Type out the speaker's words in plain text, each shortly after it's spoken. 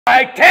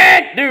I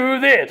can't do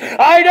this.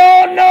 I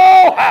don't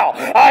know how.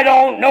 I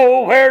don't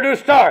know where to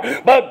start.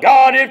 But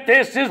God, if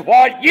this is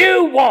what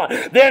you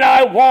want, then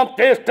I want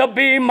this to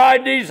be my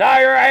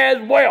desire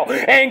as well.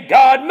 And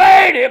God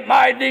made it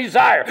my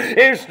desire.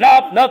 It's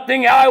not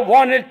nothing I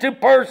wanted to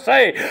per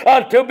se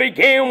to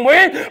begin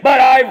with, but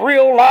I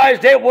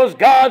realized it was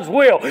God's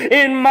will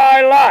in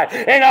my life.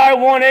 And I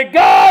wanted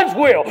God's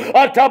will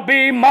to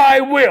be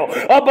my will.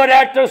 But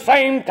at the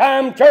same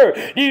time,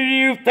 church, do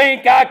you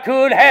think I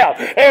could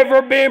have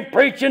ever been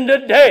preaching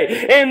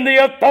today in the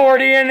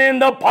authority and in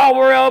the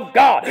power of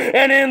God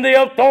and in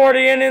the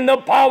authority and in the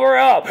power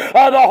of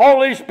the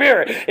Holy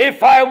Spirit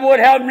if I would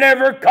have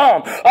never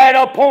come at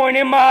a point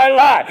in my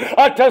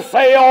life to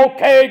say,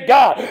 okay,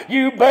 God,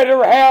 you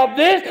better have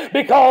this,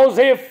 because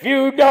if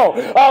you don't,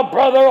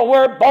 brother,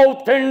 we're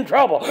both in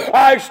trouble.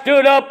 I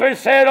stood up and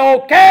said,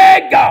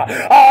 okay, God,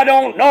 I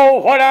don't know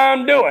what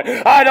I'm doing.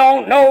 I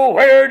don't know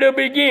where to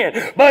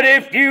begin, but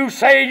if you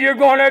say you're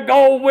going to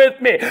go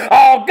with me,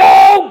 I'll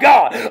go,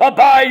 God,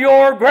 by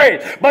your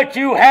grace. But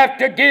you have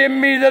to give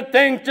me the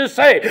things to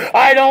say.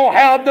 I don't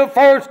have the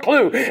first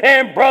clue.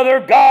 And brother,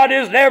 God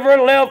has never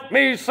left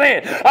me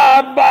since.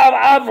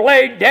 I've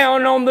laid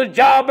down on the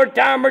job a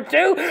time or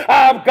two.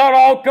 I've got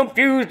all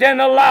confused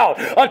and allowed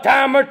a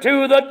time or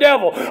two the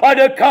devil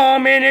to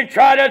come in and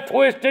try to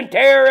twist and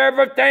tear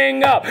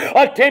everything up,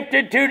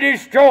 attempted to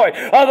destroy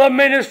the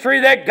ministry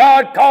that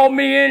God called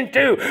me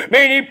into.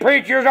 Many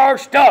preachers are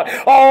stuck.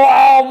 Oh,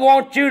 I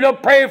want you to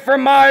pray for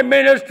my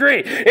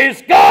ministry.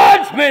 It's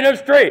God's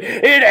ministry.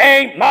 It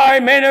ain't my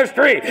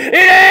ministry. It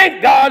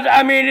ain't God's,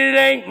 it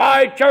ain't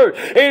my church.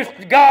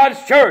 It's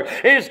God's church.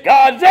 It's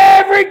God's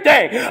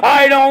everything.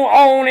 I don't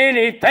own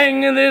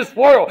anything in this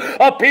world.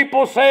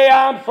 People say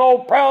I'm so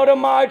proud of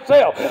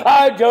myself.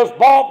 I just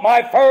bought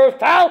my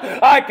first house.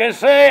 I can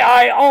say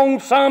I own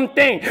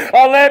something.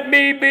 Let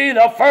me be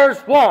the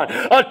first one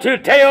to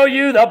tell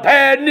you the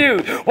bad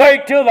news.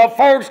 Wait till the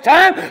first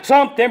time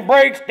something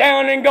breaks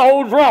down and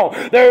goes wrong.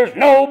 There's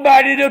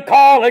nobody to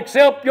call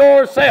except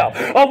yourself.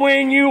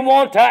 When you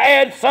want to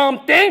add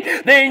something,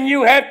 then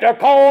you have to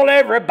call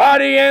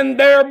everybody and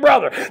their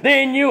brother.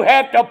 Then you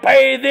have to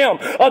pay them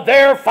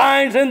their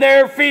fines and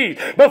their fees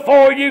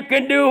before you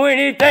can do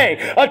anything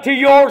to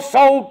your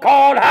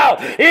so-called house.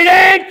 It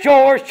ain't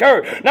your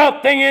church.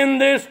 Nothing in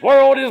this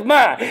world is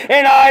mine,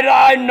 and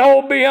I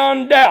know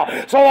beyond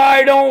doubt, so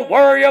I don't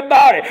worry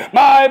about it.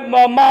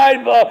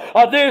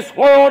 This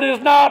world is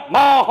not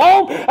my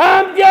home.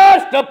 I'm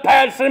just a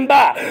passing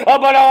by.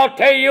 But I'll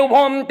tell you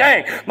one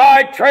thing.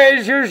 My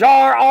treasures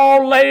are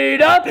all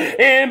laid up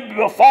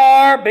in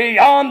far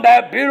beyond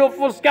that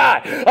beautiful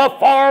sky.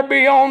 Far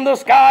beyond the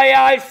sky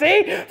I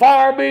see.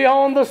 Far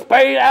beyond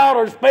the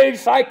outer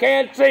space I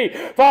can't see.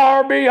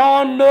 Far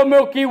beyond the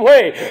Milky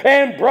Way.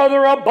 And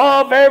brother,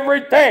 above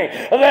everything,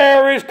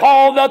 there is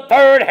called the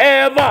third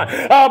heaven.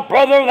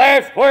 Brother,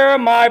 that's where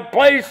my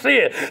place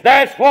is.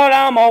 That's what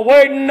I'm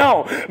waiting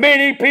on.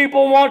 Many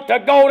people want to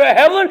go to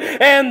heaven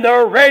and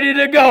they're ready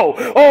to go.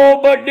 Oh,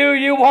 but do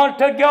you want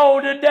to go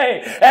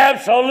today?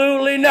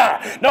 Absolutely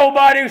not.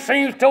 Nobody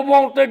seems to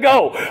want to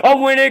go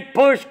when it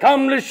push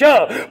come to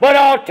shove. But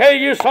I'll tell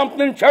you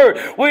something, church.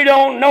 We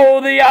don't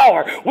know the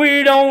hour.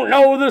 We don't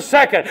know the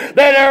second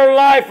that our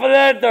life,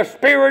 that the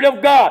Spirit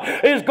of God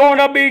is going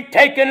to be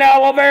taken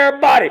out of our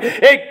body.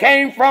 It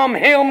came from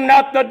Him,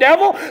 not the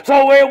devil,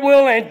 so it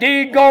will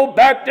indeed go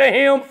back to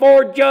Him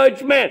for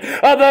judgment.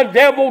 The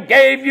devil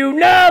gave you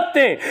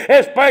nothing,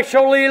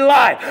 especially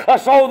life,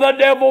 so the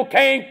devil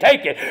can't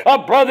take it.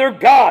 Brother,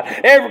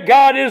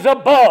 God is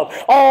above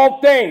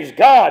all things.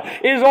 God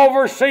is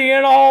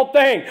overseeing all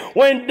things.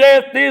 When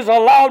death is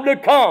allowed to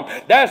come,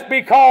 that's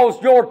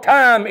because your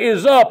time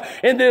is up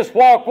in this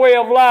walkway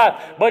of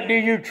life. But do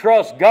you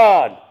trust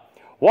God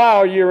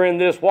while you're in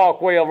this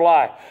walkway of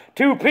life?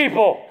 2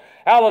 people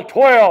out of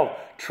 12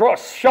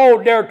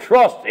 showed their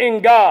trust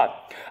in God.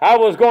 I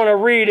was going to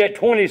read at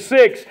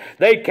 26.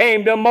 They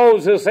came to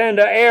Moses and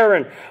to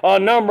Aaron,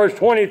 Numbers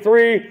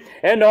 23,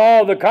 and to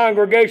all the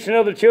congregation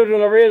of the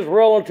children of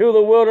Israel into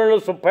the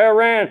wilderness of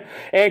Paran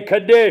and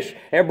Kadesh,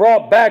 and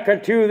brought back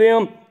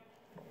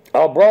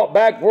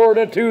word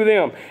unto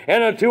them,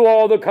 and unto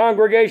all the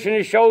congregation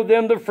he showed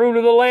them the fruit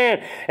of the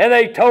land. And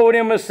they told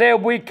him and said,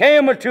 we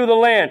came unto the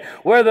land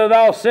whither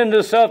thou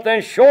sendest us,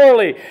 and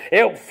surely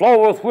it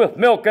floweth with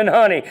milk and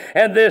honey,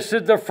 and this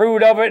is the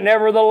fruit of it.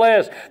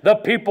 Nevertheless, the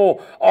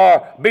people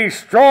be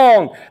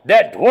strong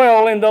that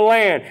dwell in the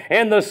land,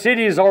 and the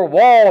cities are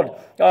walled.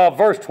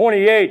 Verse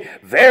 28,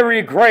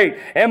 very great.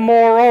 And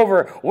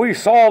moreover, we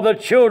saw the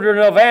children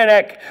of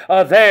Anak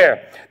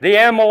there. The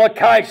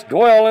Amalekites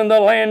dwell in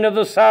the land of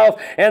the south,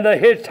 and the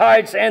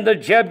Hittites and the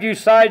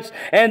Jebusites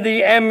and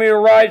the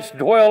Amorites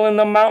dwell in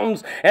the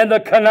mountains, and the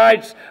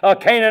Canaanites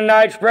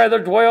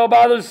dwell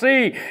by the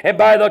sea and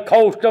by the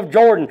coast of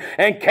Jordan.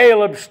 And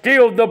Caleb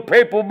stilled the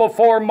people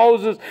before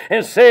Moses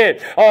and said,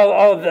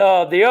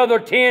 the other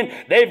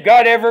 10, they've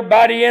got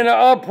everybody in an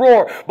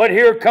uproar. But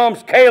here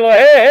comes Caleb.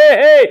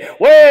 Hey,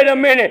 wait a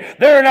minute.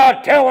 They're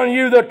not telling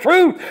you the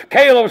truth.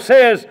 Caleb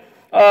says,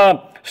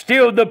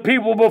 stilled the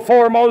people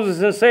before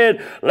Moses and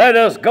said, let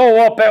us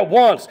go up at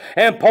once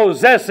and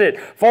possess it,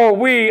 for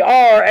we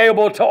are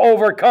able to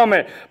overcome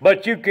it.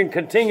 But you can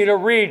continue to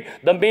read.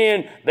 The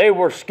men, they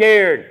were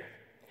scared.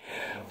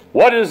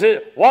 What is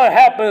it? What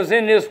happens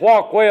in this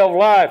walkway of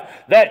life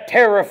that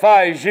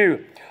terrifies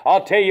you?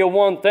 I'll tell you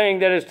one thing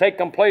that has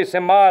taken place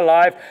in my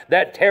life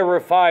that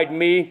terrified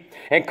me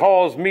and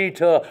caused me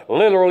to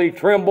literally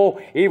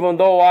tremble, even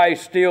though I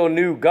still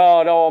knew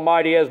God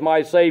Almighty as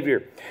my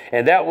Savior.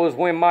 And that was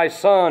when my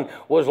son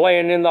was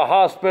laying in the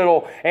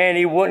hospital and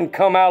he wouldn't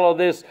come out of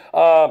this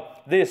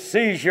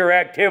seizure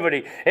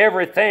activity.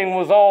 Everything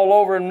was all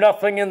over.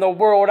 Nothing in the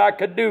world I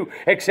could do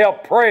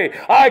except pray.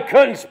 I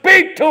couldn't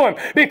speak to him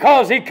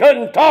because he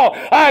couldn't talk.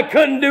 I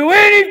couldn't do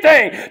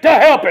anything to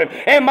help him.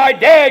 And my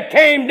dad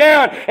came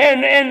down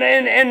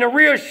and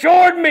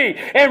reassured me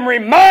and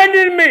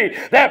reminded me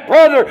that,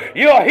 brother,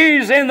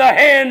 he's in the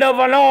hand of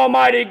an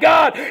almighty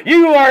God.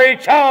 You are a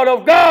child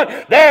of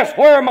God. That's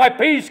where my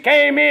peace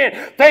came in.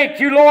 Thank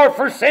you, Lord,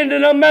 for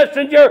sending a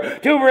messenger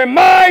to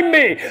remind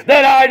me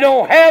that I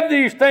don't have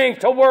these things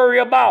to worry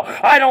about.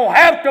 I don't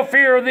have to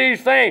fear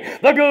these things.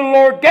 The good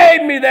Lord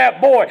gave me that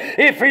boy.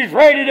 If he's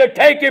ready to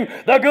take him,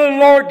 the good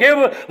Lord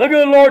giveth, the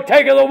good Lord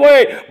taketh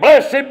away.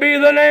 Blessed be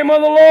the name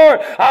of the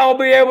Lord. I'll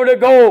be able to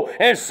go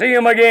and see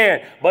him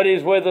again. But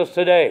he's with us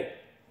today.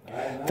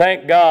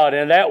 Thank God.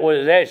 And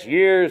that's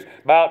years,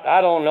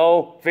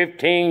 about,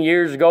 15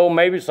 years ago,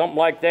 maybe something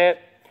like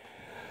that.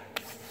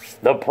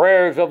 The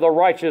prayers of the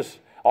righteous,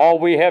 all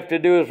we have to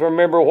do is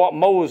remember what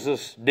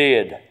Moses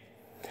did.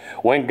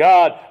 When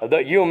God,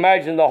 you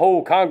imagine the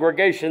whole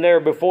congregation there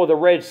before the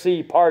Red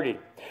Sea party.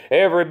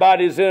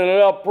 Everybody's in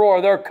an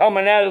uproar. They're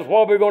coming at us.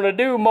 What are we going to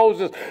do,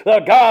 Moses?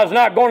 God's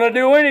not going to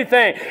do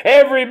anything.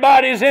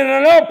 Everybody's in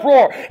an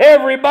uproar.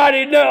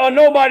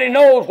 Nobody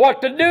knows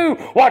what to do,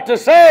 what to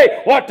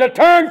say, what to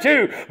turn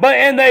to.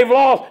 And they've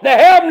lost. They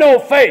have no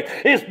faith.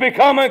 It's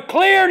becoming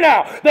clear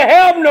now. They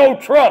have no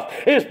trust.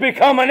 It's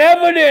becoming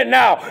evident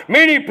now.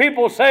 Many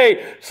people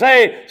say,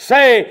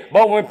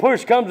 but when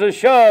push comes to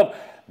shove,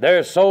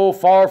 they're so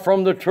far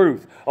from the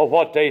truth of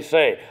what they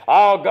say.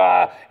 Oh,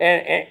 God,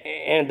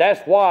 and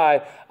that's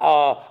why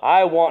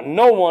I want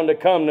no one to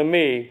come to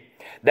me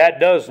that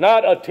does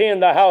not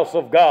attend the house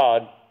of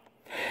God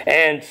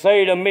and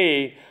say to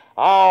me,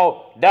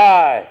 I'll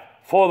die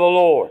for the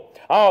Lord.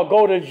 I'll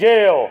go to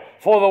jail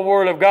for the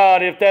Word of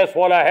God if that's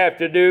what I have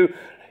to do.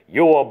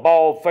 You're a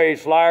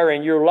bald-faced liar,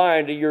 and you're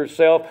lying to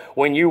yourself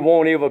when you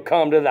won't even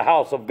come to the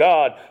house of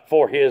God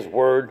for His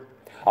Word.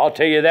 I'll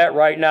tell you that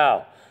right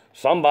now.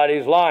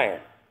 Somebody's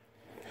lying.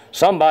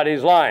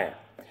 Somebody's lying.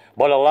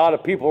 But a lot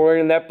of people are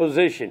in that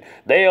position.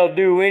 They'll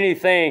do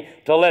anything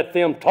to let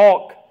them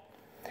talk.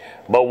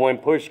 But when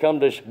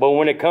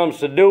it comes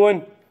to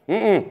doing,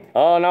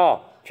 oh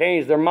no,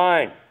 change their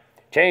mind.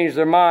 Change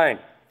their mind.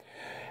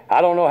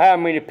 I don't know how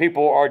many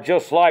people are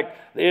just like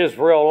the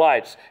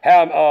Israelites.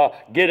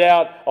 Get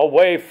out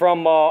away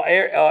from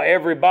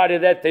everybody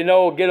that they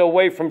know. Get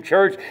away from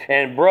church.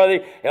 And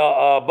buddy,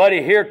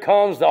 here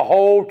comes the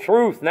whole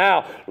truth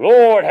now.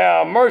 Lord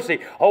have mercy.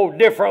 Whole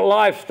different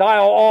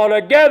lifestyle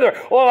altogether.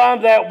 Well,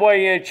 I'm that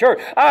way in church.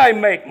 I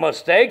make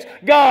mistakes.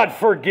 God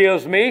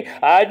forgives me.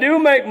 I do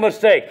make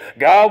mistakes.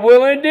 God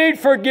will indeed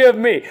forgive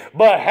me.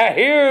 But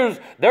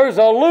there's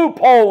a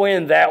loophole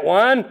in that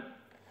one.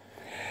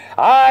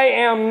 I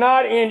am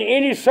not in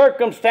any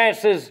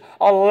circumstances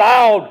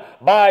allowed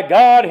by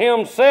God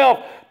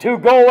Himself to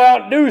go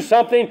out and do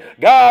something.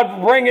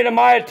 God bring it to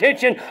my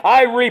attention.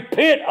 I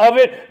repent of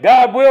it.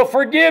 God will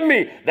forgive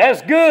me.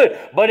 That's good.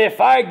 But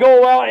if I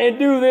go out and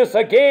do this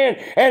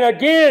again and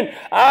again,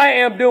 I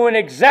am doing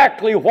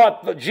exactly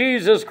what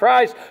Jesus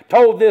Christ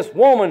told this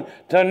woman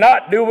to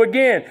not do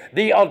again.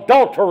 The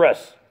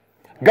adulteress.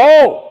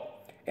 Go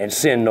and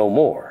sin no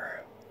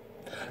more.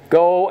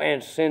 Go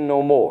and sin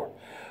no more.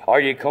 Are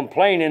you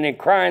complaining and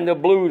crying the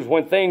blues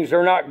when things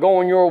are not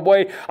going your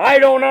way? I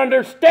don't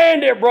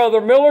understand it, Brother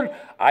Millard.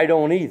 I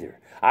don't either.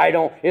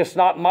 It's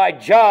not my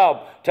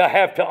job to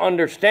have to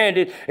understand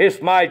it. It's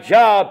my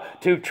job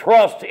to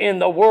trust in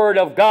the Word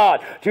of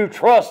God, to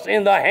trust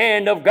in the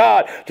hand of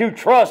God, to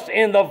trust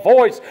in the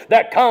voice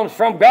that comes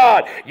from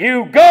God.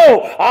 You go,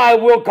 I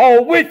will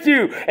go with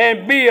you,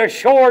 and be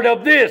assured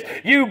of this.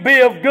 You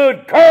be of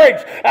good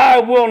courage.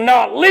 I will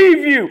not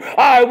leave you.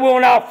 I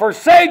will not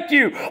forsake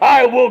you.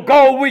 I will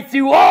go with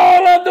you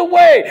all of the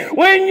way.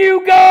 When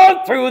you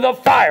go through the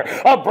fire,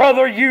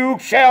 brother, you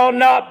shall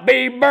not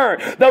be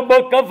burned. The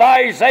book of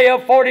Isaiah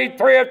 43,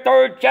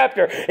 3rd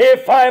chapter.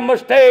 If I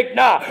mistake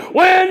not,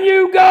 when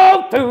you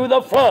go through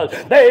the flood,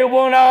 they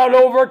will not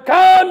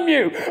overcome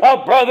you.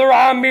 Brother,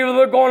 I'm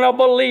either going to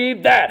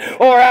believe that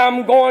or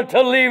I'm going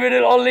to leave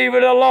it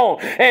alone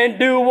and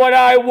do what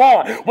I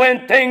want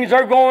when things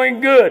are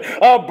going good.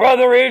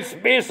 Brother,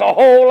 it's a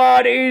whole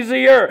lot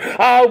easier,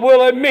 I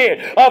will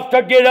admit,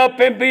 to get up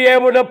and be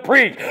able to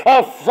preach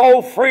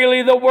so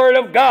freely the Word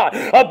of God.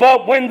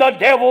 But when the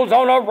devil's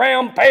on a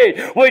rampage,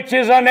 which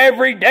is an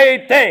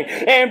everyday thing,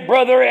 and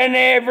brother and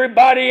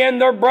everybody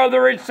and their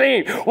brother, it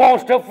seems,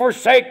 wants to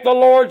forsake the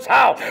Lord's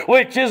house,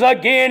 which is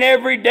again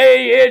every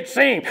day, it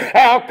seems.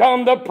 How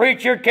come the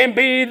preacher can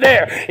be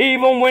there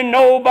even when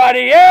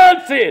nobody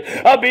else is?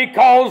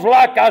 Because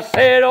like I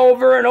said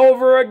over and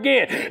over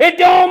again, it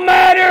don't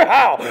matter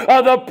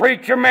how the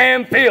preacher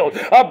man feels.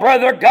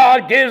 Brother,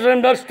 God gives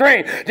him the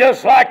strength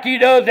just like he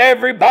does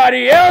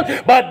everybody else,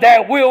 but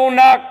that will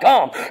not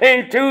come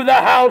into the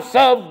house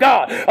of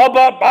God.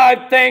 But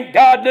I thank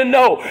God to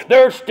know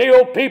there's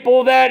still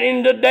people that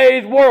in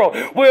today's world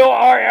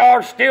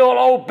are still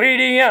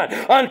obedient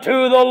unto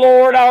the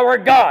Lord our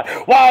God.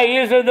 Why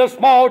is it the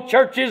small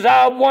churches,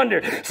 I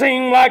wonder,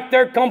 seem like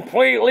they're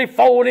completely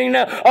folding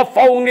up,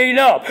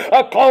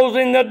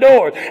 closing the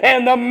doors,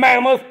 and the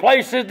mammoth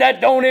places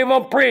that don't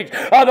even preach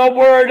the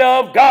Word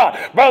of God?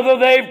 Brother,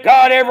 they've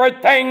got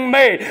everything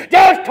made.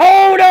 Just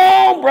hold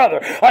on,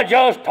 brother.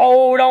 Just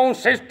hold on,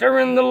 sister,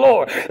 in the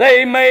Lord.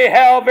 They may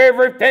have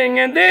everything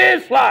in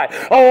this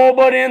life,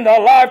 but in the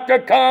life to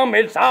come,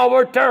 it's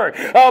our turn.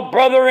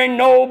 Brother, and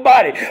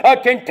nobody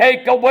can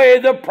take away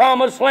the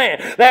promised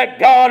land that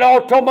God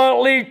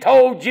ultimately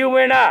told you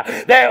and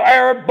I that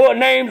our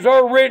names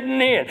are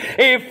written in.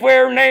 If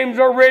our names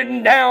are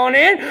written down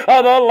in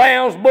the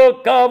Lamb's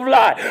book of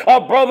life,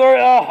 brother,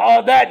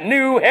 that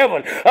new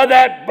heaven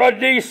that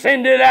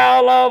descended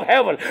out of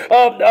heaven,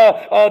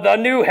 the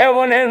new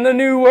heaven and the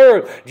new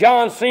earth,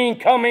 John seen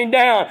coming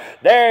down,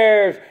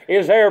 theirs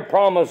is their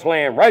promised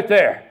land right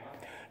there.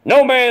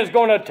 No man's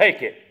going to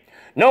take it.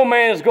 No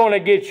man's going to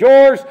get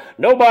yours.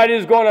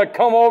 Nobody's going to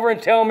come over and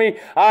tell me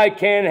I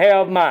can't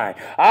have mine.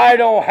 I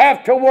don't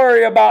have to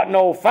worry about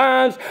no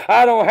fines.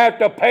 I don't have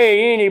to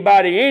pay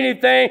anybody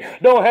anything.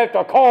 Don't have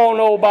to call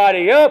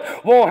nobody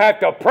up. Won't have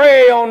to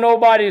pray on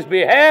nobody's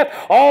behalf.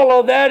 All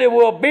of that, it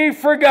will be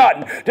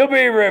forgotten, to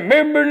be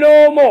remembered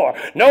no more.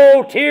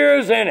 No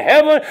tears in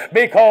heaven,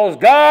 because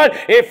God,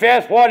 if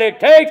that's what it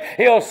takes,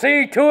 He'll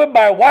see to it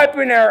by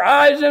wiping our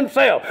eyes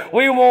Himself.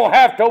 We won't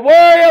have to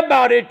worry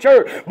about it,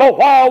 church. But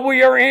while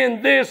we are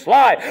in this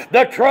life,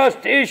 the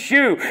trust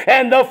issue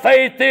and the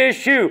faith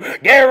issue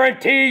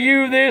guarantee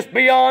you this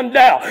beyond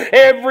doubt.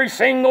 Every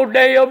single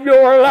day of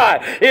your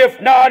life,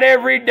 if not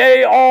every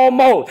day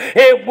almost,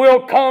 it will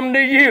come to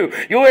you.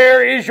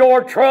 Where is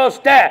your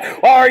trust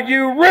at? Are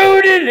you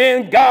rooted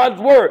in God's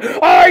Word?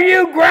 Are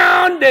you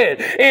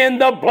grounded in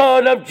the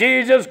blood of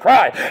Jesus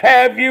Christ?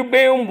 Have you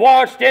been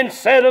washed and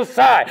set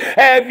aside?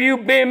 Have you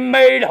been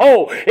made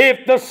whole?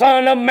 If the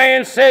Son of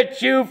Man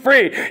sets you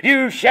free,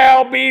 you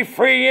shall be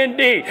free indeed.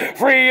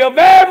 Free of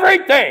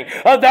everything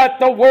that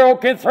the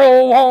world can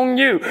throw on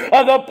you.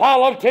 The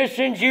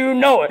politicians, you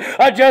know it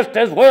just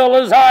as well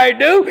as I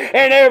do,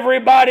 and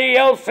everybody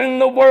else in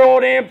the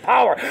world in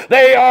power.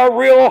 They are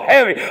real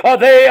heavy.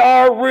 They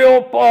are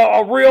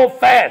real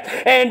fast,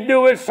 and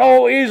do it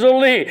so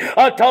easily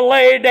to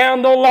lay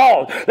down the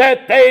laws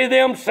that they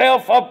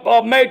themselves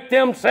make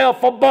themselves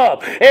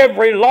above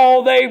every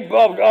law they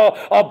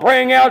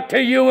bring out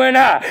to you and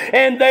I,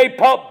 and they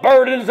put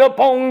burdens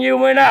upon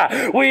you and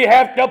I. We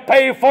have to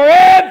pay for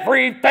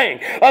everything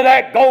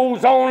that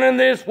goes on in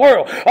this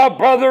world.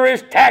 Brother,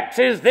 is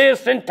taxes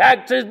this and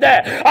taxes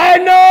that. I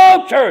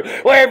know, church,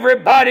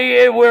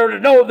 everybody will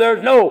know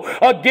there's no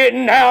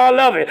getting out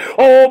of it.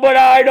 Oh, but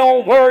I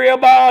don't worry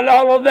about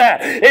all of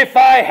that. If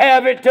I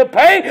have it to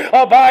pay,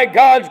 by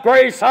God's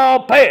grace,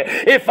 I'll pay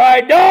it. If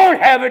I don't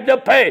have it to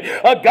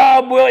pay,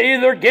 God will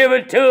either give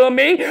it to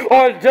me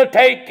or to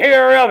take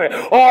care of it,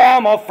 or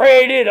I'm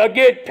afraid it'll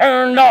get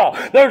turned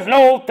off. There's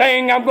no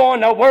thing I'm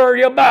going to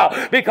worry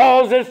about,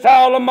 because it's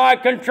out of my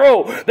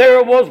control.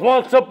 There was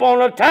once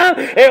upon a time,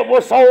 it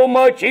was so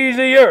much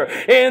easier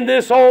in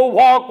this old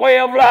walkway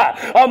of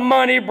life.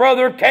 Money,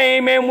 brother,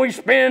 came and we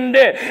spend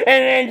it,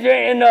 and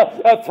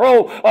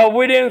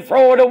we didn't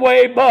throw it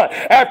away, but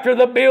after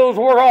the bills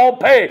were all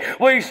paid,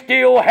 we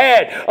still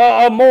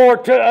had more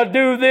to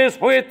do this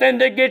with and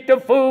to get the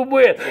food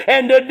with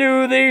and to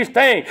do these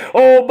things.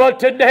 Oh, but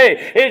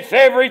today, it's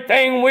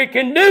everything we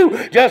can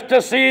do just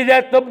to see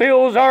that the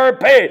bills are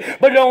paid.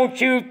 But don't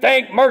you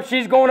think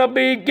mercy's going to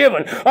be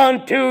given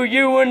unto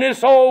you in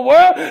this whole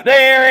world?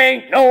 There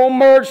ain't no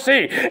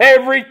mercy.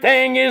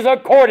 Everything is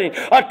according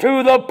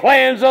to the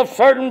plans of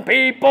certain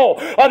people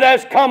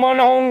that's coming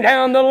on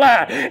down the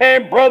line.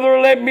 And brother,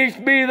 let me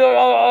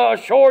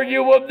assure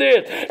you of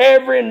this.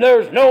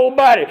 There's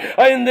nobody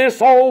in this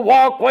whole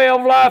walkway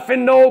of life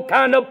in no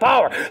kind of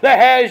power that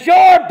has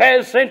your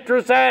best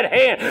interest at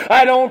hand.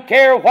 I don't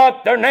care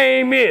what their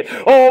name is.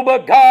 Oh,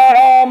 but God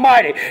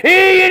Almighty,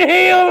 He and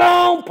He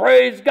alone,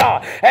 praise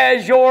God,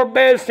 has your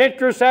best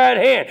interest at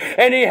hand,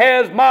 and He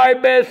has my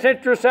best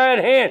interest at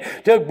hand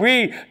to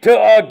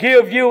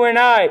give you and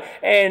I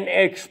an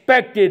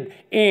expected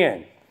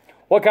end.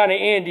 What kind of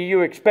end do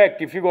you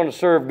expect if you're going to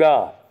serve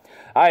God?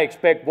 I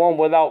expect one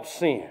without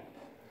sin.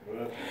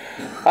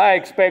 I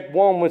expect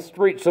one with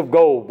streets of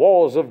gold,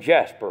 walls of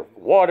jasper,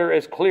 water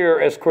as clear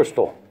as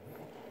crystal.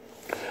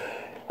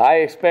 I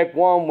expect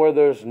one where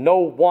there's no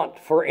want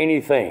for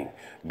anything.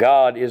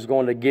 God is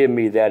going to give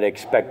me that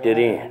expected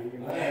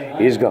end.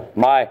 He's going.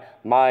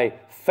 My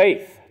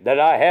faith that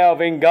I have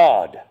in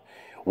God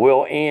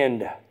will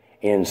end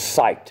in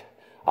sight.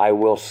 I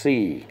will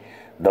see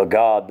the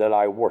God that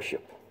I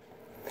worship.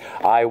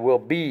 I will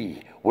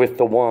be with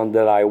the one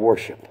that I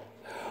worship.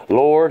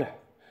 Lord,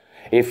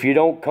 if you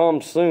don't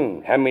come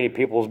soon, how many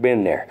people's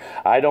been there?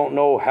 I don't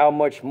know how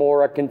much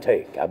more I can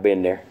take. I've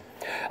been there.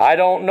 I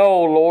don't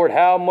know, Lord,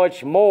 how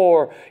much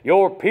more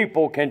your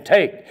people can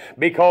take,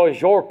 because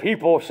your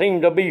people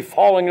seem to be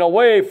falling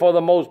away for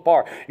the most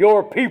part.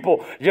 Your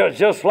people,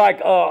 just like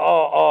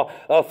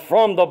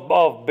from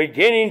the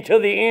beginning to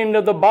the end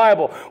of the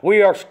Bible,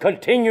 we are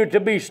continue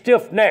to be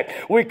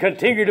stiff-necked. We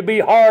continue to be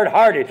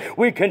hard-hearted.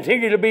 We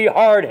continue to be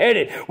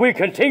hard-headed. We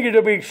continue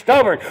to be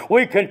stubborn.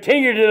 We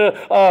continue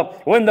to,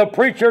 when the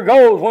preacher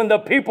goes, when the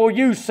people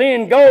you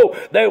send go,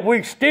 that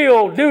we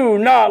still do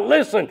not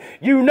listen.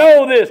 You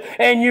know this.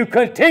 And you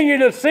continue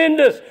to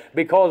send us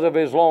because of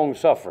his long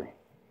suffering.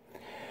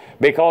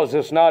 Because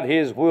it's not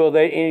his will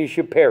that any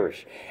should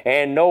perish.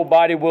 And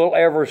nobody will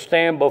ever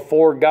stand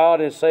before God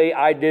and say,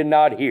 I did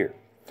not hear.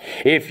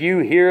 If you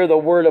hear the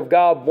word of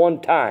God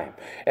one time,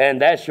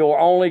 and that's your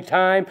only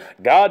time,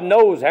 God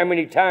knows how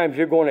many times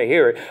you're going to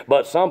hear it.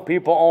 But some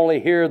people only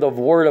hear the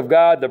word of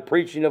God, the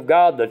preaching of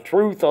God, the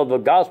truth of the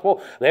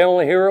gospel. They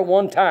only hear it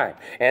one time,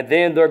 and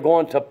then they're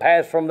going to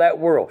pass from that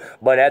world.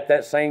 But at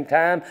that same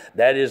time,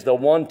 that is the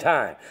one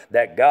time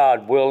that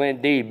God will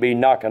indeed be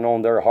knocking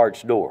on their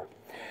heart's door.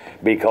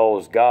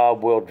 Because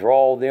God will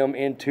draw them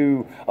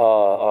into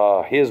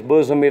his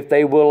bosom if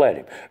they will let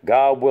him.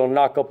 God will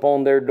knock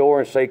upon their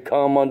door and say,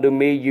 come unto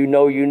me, you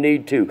know you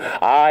need to.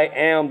 I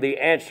am the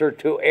answer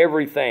to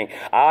everything.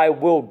 I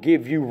will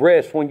give you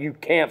rest when you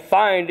can't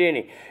find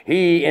any.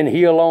 He and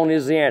he alone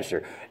is the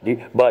answer.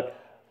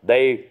 But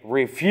they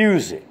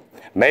refuse it.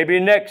 Maybe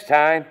next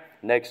time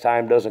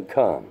doesn't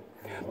come.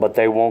 But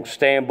they won't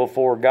stand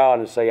before God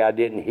and say, I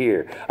didn't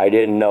hear, I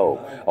didn't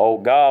know. Oh,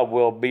 God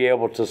will be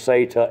able to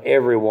say to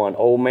everyone,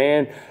 oh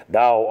man,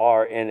 thou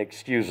art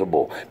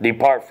inexcusable.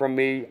 Depart from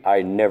me,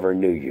 I never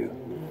knew you.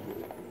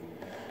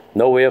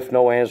 No ifs,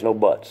 no ands, no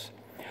buts.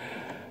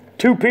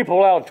 2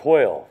 people out of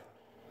 12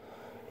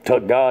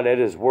 took God at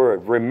his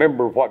word.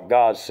 Remember what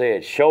God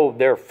said. Showed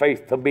their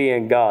faith to be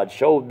in God.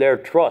 Showed their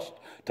trust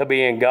to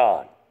be in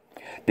God.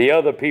 The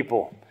other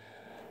people,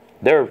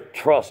 their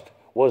trust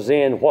was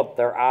in what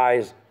their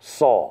eyes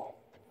saw.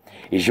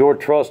 Is your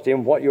trust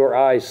in what your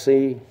eyes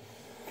see?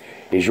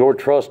 Is your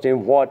trust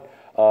in what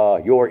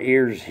your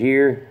ears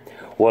hear?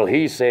 Well,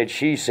 he said,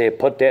 she said,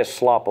 put that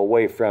slop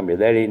away from you.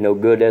 That ain't no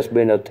good. That's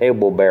been a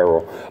table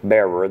bearer.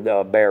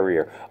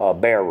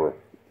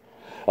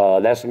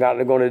 That's not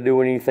going to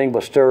do anything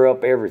but stir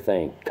up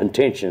everything.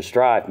 Contention,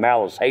 strife,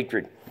 malice,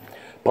 hatred.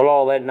 Put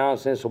all that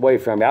nonsense away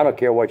from you. I don't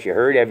care what you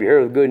heard. Have you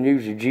heard the good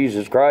news of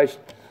Jesus Christ?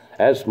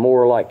 That's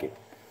more like it.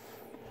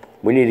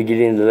 We need to get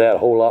into that a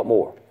whole lot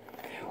more.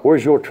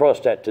 Where's your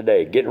trust at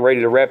today? Getting ready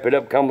to wrap it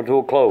up, coming to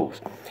a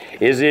close.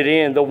 Is it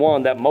in the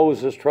one that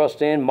Moses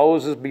trusted in?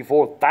 Moses,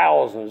 before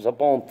thousands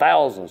upon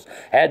thousands,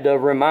 had to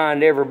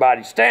remind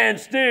everybody, stand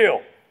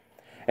still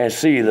and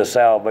see the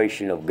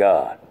salvation of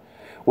God.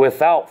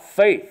 Without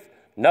faith,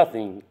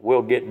 nothing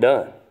will get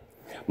done.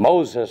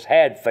 Moses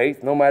had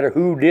faith no matter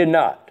who did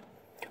not.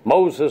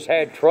 Moses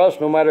had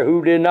trust no matter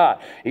who did not.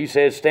 He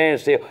said, stand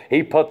still.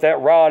 He put that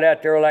rod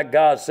out there like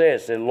God said.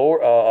 Said,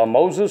 Lord,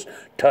 Moses,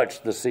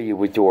 touch the sea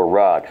with your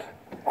rod.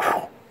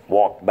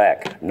 Walked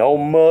back. No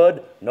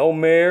mud, no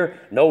mire,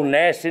 no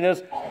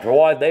nastiness.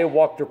 They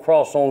walked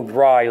across on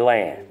dry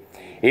land.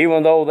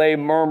 Even though they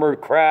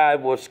murmured,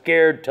 cried, was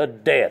scared to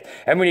death.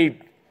 How many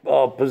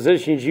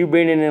positions you've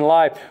been in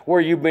life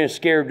where you've been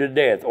scared to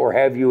death? Or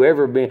have you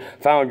ever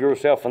found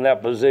yourself in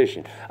that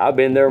position? I've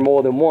been there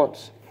more than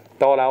once.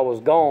 Thought I was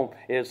gone.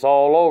 It's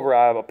all over.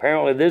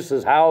 Apparently this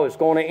is how it's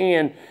going to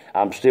end.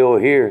 I'm still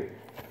here.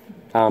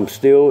 I'm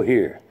still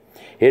here.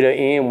 It'll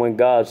end when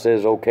God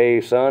says,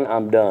 okay, son,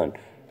 I'm done.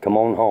 Come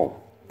on home.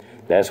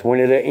 That's when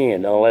it'll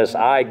end, unless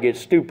I get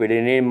stupid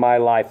and end my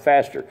life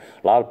faster.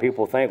 A lot of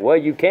people think, well,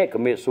 you can't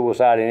commit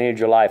suicide and end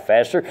your life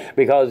faster,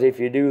 because if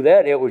you do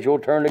that, it was your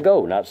turn to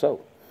go. Not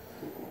so.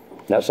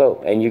 Not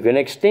so. And you can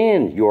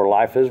extend your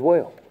life as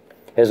well.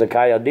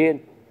 Hezekiah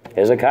did.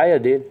 Hezekiah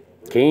did.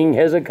 King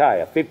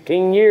Hezekiah,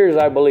 15 years,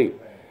 I believe.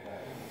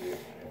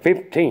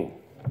 15.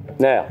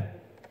 Now,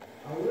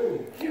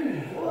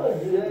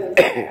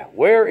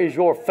 where is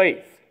your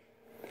faith?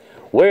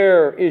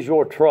 Where is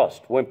your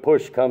trust when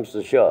push comes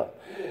to shove?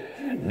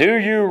 Do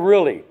you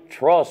really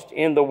trust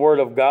in the Word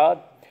of God?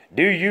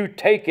 Do you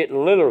take it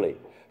literally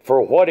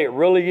for what it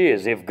really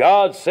is? If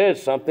God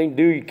says something,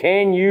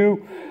 can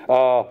you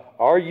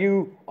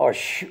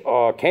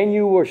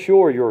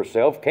assure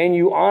yourself, can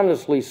you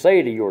honestly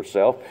say to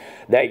yourself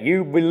that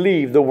you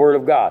believe the Word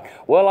of God?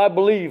 Well, I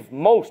believe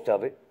most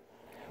of it.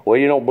 Well,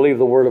 you don't believe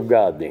the Word of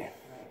God then.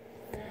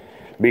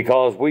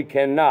 Because we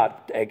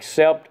cannot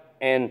accept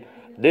and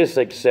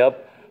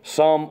disaccept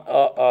some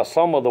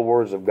of the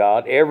words of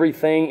God.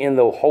 Everything in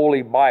the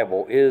Holy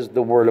Bible is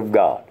the Word of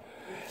God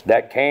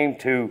that came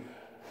to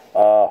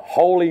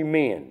holy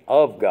men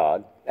of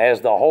God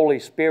as the Holy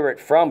Spirit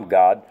from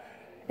God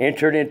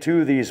entered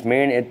into these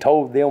men and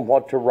told them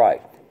what to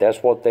write.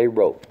 That's what they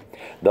wrote.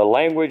 The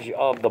language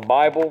of the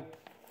Bible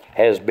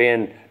has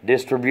been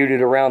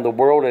distributed around the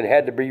world. It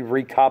had to be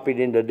recopied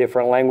into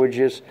different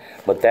languages,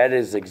 but that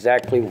is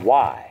exactly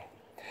why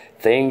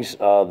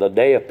the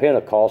day of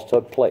Pentecost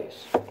took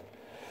place.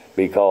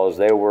 Because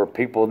there were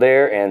people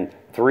there, and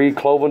 3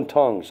 cloven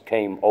tongues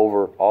came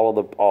over all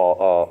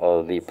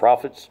of the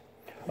prophets,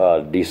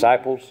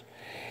 disciples,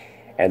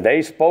 and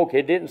they spoke.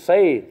 It didn't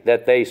say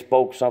that they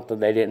spoke something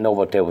they didn't know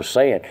what they were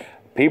saying.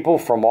 People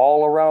from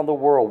all around the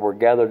world were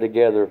gathered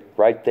together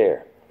right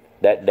there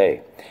that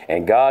day,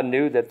 and God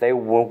knew that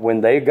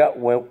when they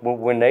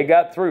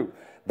got through,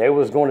 they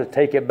was going to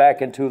take it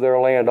back into their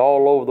land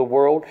all over the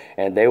world,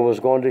 and they was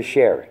going to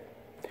share it.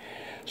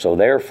 So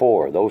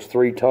therefore, those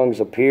 3 tongues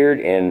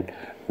appeared, and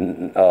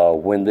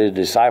when the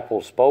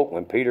disciples spoke,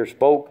 when Peter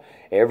spoke,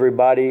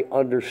 everybody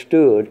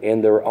understood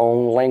in their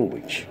own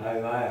language.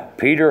 Amen.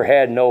 Peter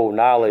had no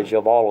knowledge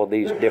of all of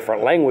these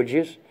different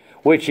languages,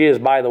 which is,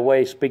 by the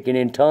way, speaking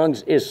in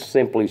tongues is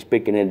simply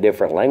speaking in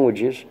different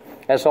languages.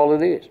 That's all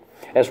it is.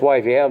 That's why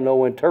if you have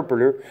no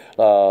interpreter,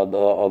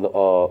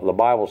 the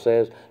Bible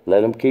says,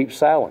 let them keep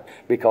silent,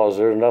 because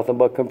there's nothing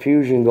but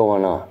confusion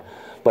going on.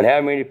 But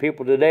how many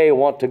people today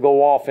want to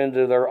go off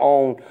into their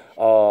own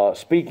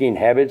speaking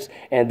habits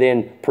and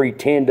then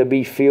pretend to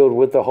be filled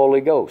with the Holy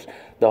Ghost?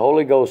 The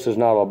Holy Ghost is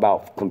not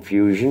about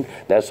confusion.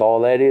 That's all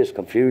that is,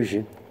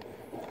 confusion.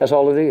 That's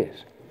all it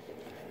is.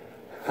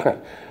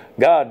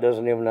 God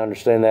doesn't even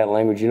understand that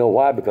language. You know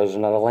why? Because it's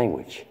not a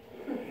language.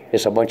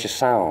 It's a bunch of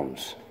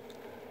sounds.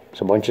 It's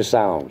a bunch of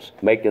sounds,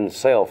 making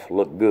self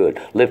look good,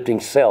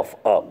 lifting self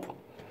up.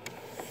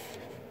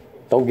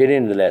 Don't get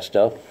into that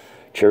stuff.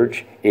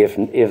 Church,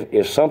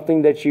 if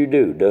something that you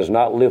do does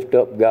not lift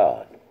up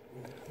God,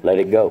 let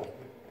it go.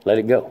 Let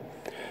it go.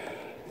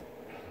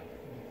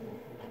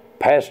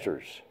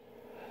 Pastors,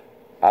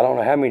 I don't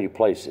know how many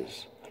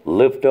places,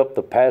 lift up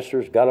the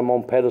pastors, got them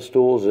on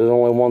pedestals. There's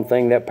only one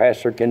thing that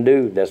pastor can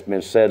do that's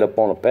been set up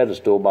on a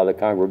pedestal by the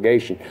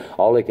congregation.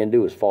 All they can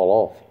do is fall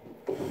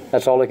off.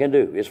 That's all they can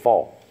do is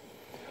fall.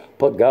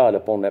 Put God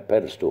up on that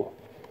pedestal.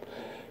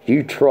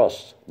 You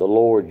trust the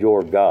Lord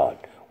your God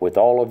with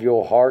all of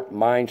your heart,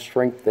 mind,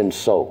 strength, and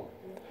soul.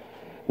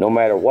 No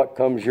matter what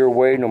comes your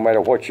way, no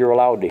matter what you're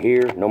allowed to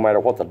hear, no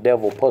matter what the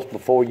devil puts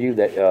before you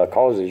that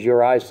causes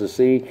your eyes to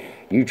see,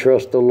 you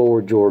trust the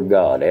Lord your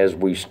God as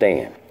we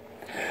stand.